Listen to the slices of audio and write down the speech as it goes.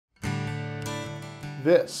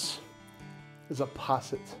This is a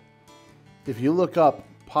posset. If you look up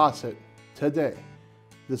posset today,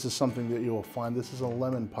 this is something that you will find. This is a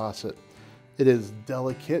lemon posset. It is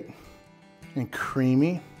delicate and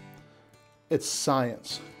creamy. It's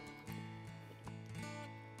science.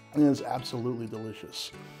 And it is absolutely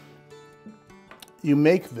delicious. You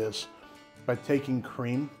make this by taking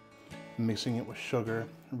cream, mixing it with sugar,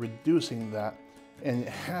 reducing that, and it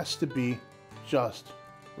has to be just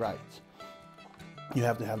right. You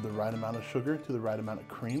have to have the right amount of sugar to the right amount of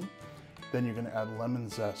cream. Then you're going to add lemon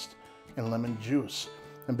zest and lemon juice.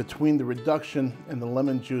 And between the reduction and the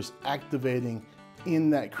lemon juice activating in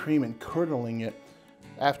that cream and curdling it,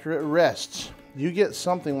 after it rests, you get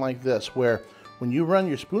something like this, where when you run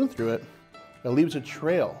your spoon through it, it leaves a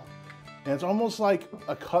trail. And it's almost like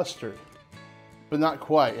a custard, but not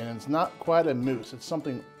quite. And it's not quite a mousse. It's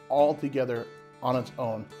something all together on its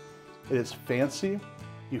own. It is fancy.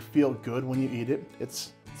 You feel good when you eat it.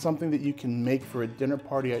 It's something that you can make for a dinner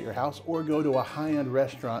party at your house or go to a high-end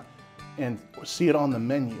restaurant and see it on the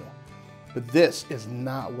menu. But this is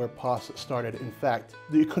not where Posset started. In fact,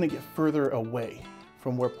 you couldn't get further away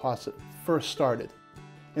from where Posset first started.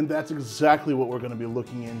 And that's exactly what we're going to be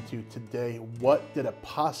looking into today. What did a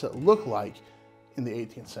posset look like in the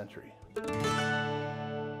 18th century?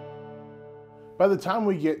 By the time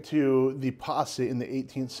we get to the posset in the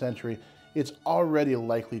 18th century, it's already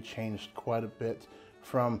likely changed quite a bit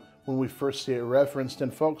from when we first see it referenced,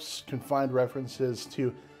 and folks can find references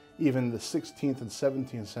to even the 16th and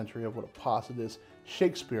 17th century of what a posset is.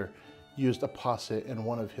 Shakespeare used a posset in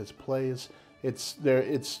one of his plays. It's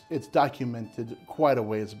documented quite a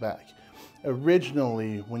ways back.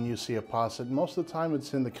 Originally, when you see a posset, most of the time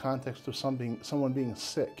it's in the context of someone being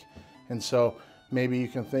sick. And so maybe you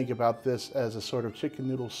can think about this as a sort of chicken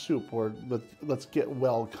noodle soup or let's get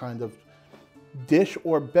well kind of dish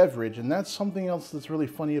or beverage. And that's something else that's really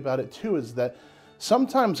funny about it too, is that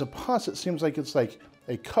sometimes a posset seems like it's like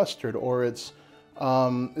a custard, or it's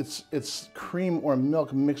cream or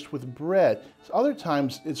milk mixed with bread. So other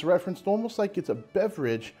times it's referenced almost like it's a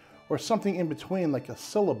beverage or something in between, like a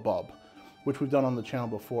syllabub, which we've done on the channel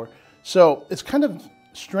before. So it's kind of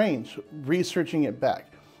strange researching it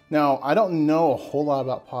back. Now, I don't know a whole lot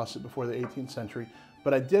about posset before the 18th century,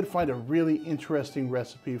 but I did find a really interesting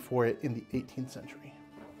recipe for it in the 18th century.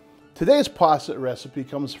 Today's posset recipe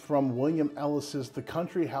comes from William Ellis's The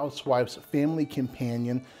Country Housewife's Family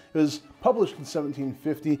Companion. It was published in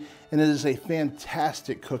 1750, and it is a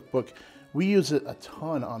fantastic cookbook. We use it a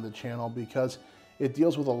ton on the channel because it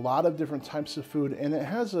deals with a lot of different types of food, and it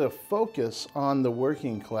has a focus on the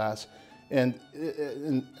working class and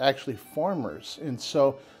actually farmers. And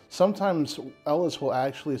so sometimes Ellis will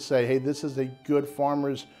actually say, hey, this is a good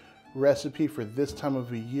farmer's recipe for this time of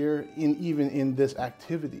the year, even in this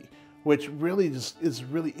activity, which really just is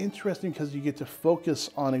really interesting because you get to focus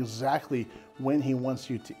on exactly when he wants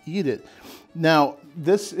you to eat it. Now,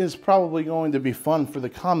 this is probably going to be fun for the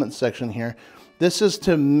comment section here. This is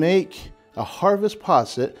to make a harvest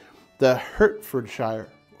posset the Hertfordshire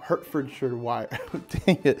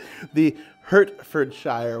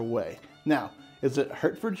way. Now, is it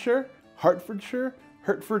Hertfordshire, Hertfordshire,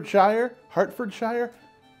 Hertfordshire?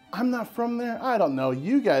 I'm not from there. I don't know.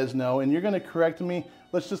 You guys know, and you're going to correct me.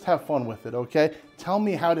 Let's just have fun with it, okay? Tell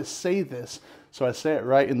me how to say this so I say it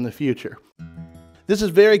right in the future. This is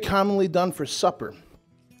very commonly done for supper,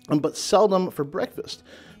 but seldom for breakfast,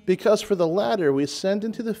 because for the latter, we send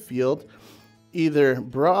into the field either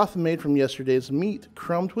broth made from yesterday's meat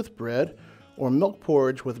crumbed with bread or milk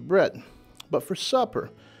porridge with bread. But for supper,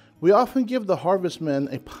 we often give the harvestmen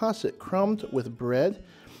a posset crumbed with bread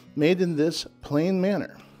made in this plain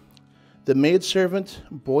manner. The maidservant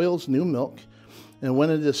boils new milk, and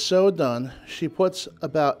when it is so done, she puts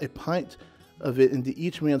about a pint of it into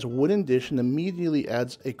each man's wooden dish and immediately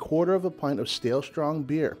adds a quarter of a pint of stale strong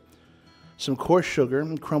beer, some coarse sugar,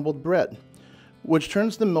 and crumbled bread, which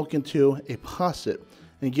turns the milk into a posset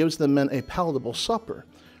and gives the men a palatable supper.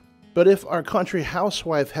 But if our country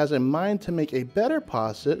housewife has a mind to make a better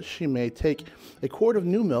posset, she may take a quart of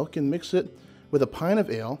new milk and mix it with a pint of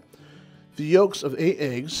ale, the yolks of 8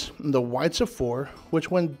 eggs, and the whites of 4, which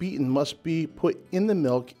when beaten must be put in the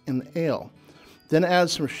milk and the ale. Then add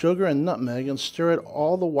some sugar and nutmeg and stir it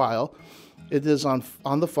all the while it is on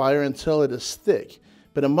the fire until it is thick,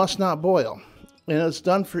 but it must not boil, and it's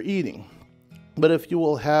done for eating. But if you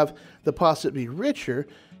will have the posset be richer,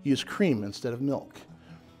 use cream instead of milk.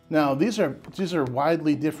 Now, these are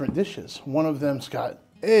widely different dishes. One of them's got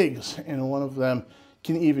eggs, and one of them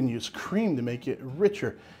can even use cream to make it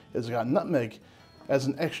richer. It's got nutmeg as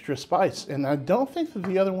an extra spice. And I don't think that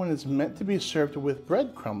the other one is meant to be served with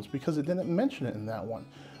breadcrumbs because it didn't mention it in that one.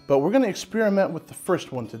 But we're going to experiment with the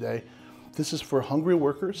first one today. This is for hungry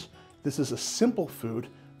workers. This is a simple food.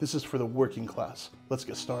 This is for the working class. Let's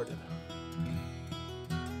get started.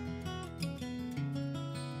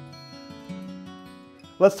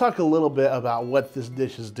 Let's talk a little bit about what this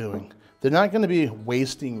dish is doing. They're not going to be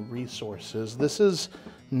wasting resources. This is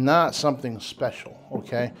not something special,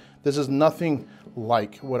 okay? This is nothing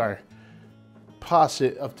like what our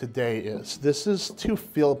posset of today is. This is to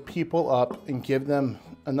fill people up and give them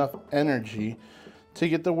enough energy to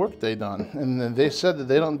get the workday done. And then they said that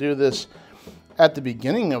they don't do this at the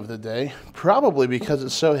beginning of the day, probably because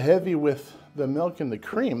it's so heavy with the milk and the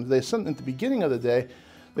cream. They sent at the beginning of the day,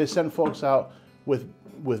 they send folks out with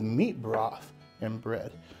meat broth and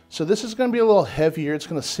bread. So this is going to be a little heavier. It's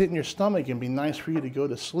going to sit in your stomach and be nice for you to go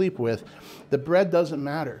to sleep with. The bread doesn't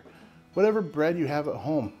matter. Whatever bread you have at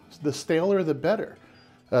home, the staler the better.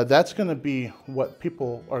 That's going to be what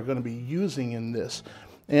people are going to be using in this.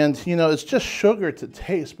 And you know, it's just sugar to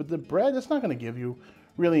taste, but the bread, it's not going to give you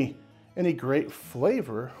really any great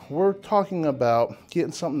flavor. We're talking about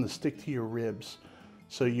getting something to stick to your ribs.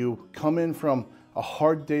 So you come in from a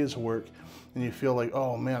hard day's work and you feel like,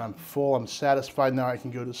 oh man, I'm full, I'm satisfied, now I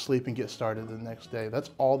can go to sleep and get started the next day. That's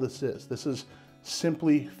all this is. This is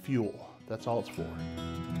simply fuel. That's all it's for.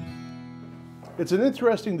 It's an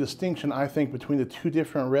interesting distinction, I think, between the two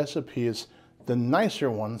different recipes. The nicer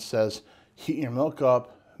one says, heat your milk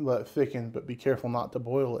up, let it thicken, but be careful not to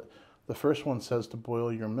boil it. The first one says to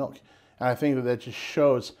boil your milk. And I think that just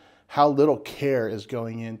shows how little care is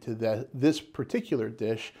going into this particular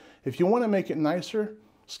dish. If you want to make it nicer,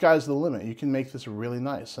 sky's the limit. You can make this really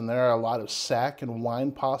nice. And there are a lot of sack and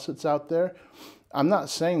wine possets out there. I'm not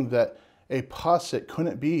saying that a posset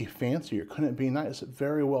couldn't be fancy or couldn't be nice. It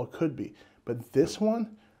very well could be. But this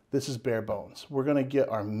one, this is bare bones. We're going to get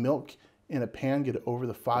our milk in a pan, get it over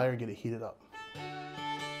the fire, get it heated up.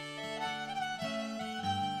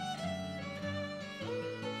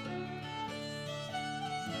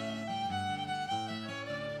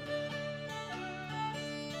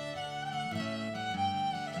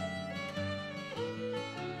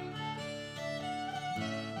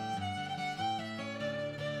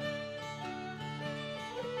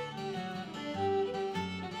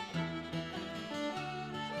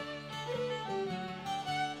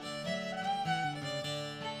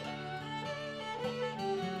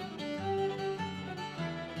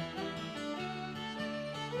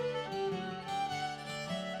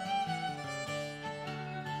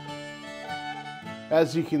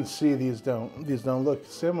 As you can see, these don't look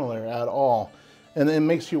similar at all, and it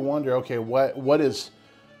makes you wonder. Okay, what is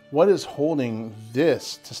holding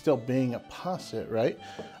this to still being a posset, right?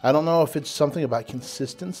 I don't know if it's something about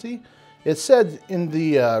consistency. It said in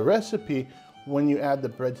the recipe, when you add the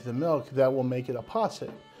bread to the milk, that will make it a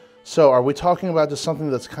posset. So are we talking about just something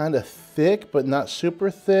that's kind of thick but not super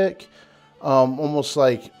thick? Almost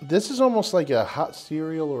like this is almost like a hot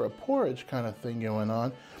cereal or a porridge kind of thing going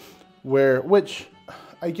on, which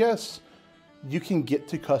I guess you can get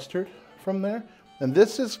to custard from there. And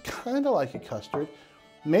this is kind of like a custard.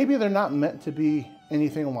 Maybe they're not meant to be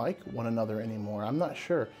anything like one another anymore. I'm not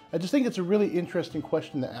sure. I just think it's a really interesting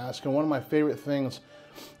question to ask. And one of my favorite things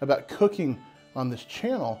about cooking on this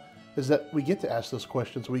channel is that we get to ask those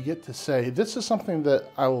questions. We get to say, this is something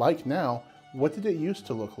that I like now. What did it used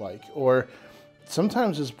to look like? Or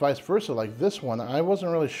sometimes it's vice versa, like this one. I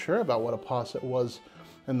wasn't really sure about what a posset was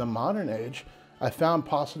in the modern age. I found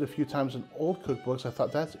posset a few times in old cookbooks. I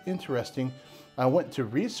thought that's interesting. I went to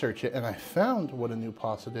research it and I found what a new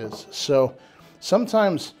posset is. So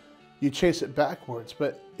sometimes you chase it backwards,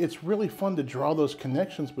 but it's really fun to draw those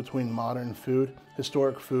connections between modern food,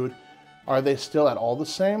 historic food. Are they still at all the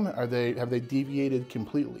same? Have they deviated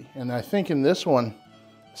completely? And I think in this one,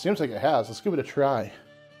 it seems like it has. Let's give it a try.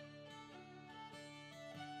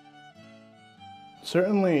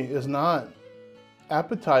 Certainly is not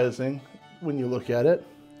appetizing when you look at it.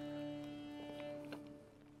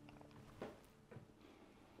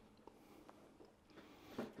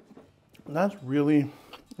 That's really,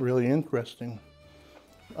 really interesting.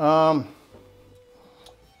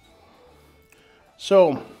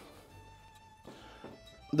 So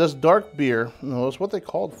this dark beer, it's what they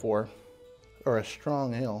called for, or a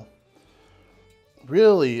strong ale,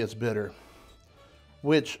 really is bitter,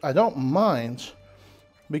 which I don't mind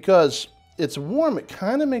because it's warm. It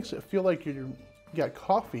kind of makes it feel like you got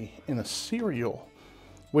coffee in a cereal,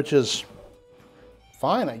 which is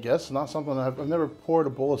fine, I guess. Not something I've never poured a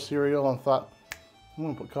bowl of cereal and thought, I'm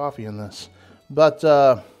gonna put coffee in this. But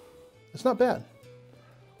it's not bad.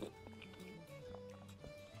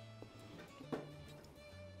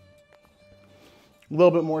 A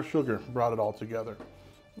little bit more sugar brought it all together.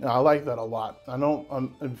 I like that a lot.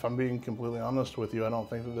 If I'm being completely honest with you, I don't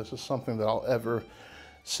think that this is something that I'll ever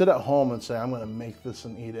sit at home and say, I'm going to make this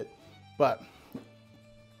and eat it. But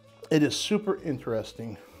it is super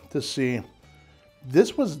interesting to see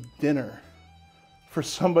this was dinner for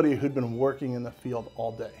somebody who'd been working in the field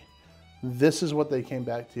all day. This is what they came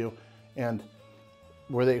back to. And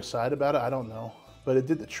were they excited about it? I don't know. But it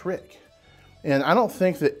did the trick. And I don't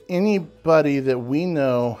think that anybody that we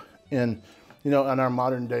know in our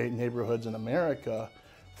modern day neighborhoods in America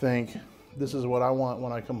think this is what I want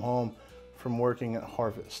when I come home from working at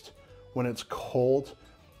harvest. When it's cold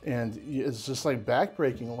and it's just like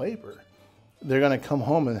backbreaking labor. They're gonna come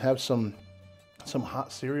home and have some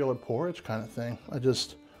hot cereal or porridge kind of thing. I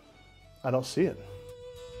don't see it.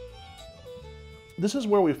 This is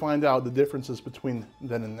where we find out the differences between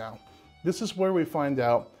then and now. This is where we find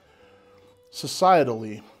out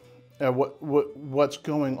societally what's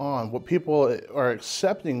going on, what people are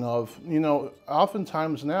accepting of.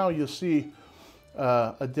 Oftentimes now you see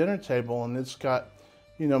a dinner table and it's got,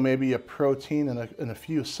 maybe a protein and a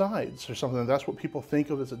few sides or something. That's what people think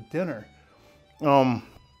of as a dinner.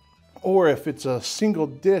 Or if it's a single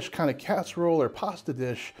dish kind of casserole or pasta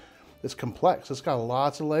dish, it's complex. It's got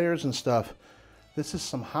lots of layers and stuff. This is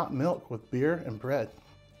some hot milk with beer and bread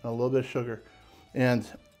and a little bit of sugar. And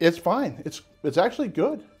it's fine. It's actually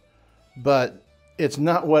good, but it's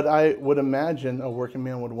not what I would imagine a working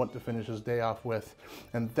man would want to finish his day off with.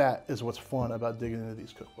 And that is what's fun about digging into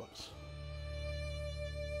these cookbooks.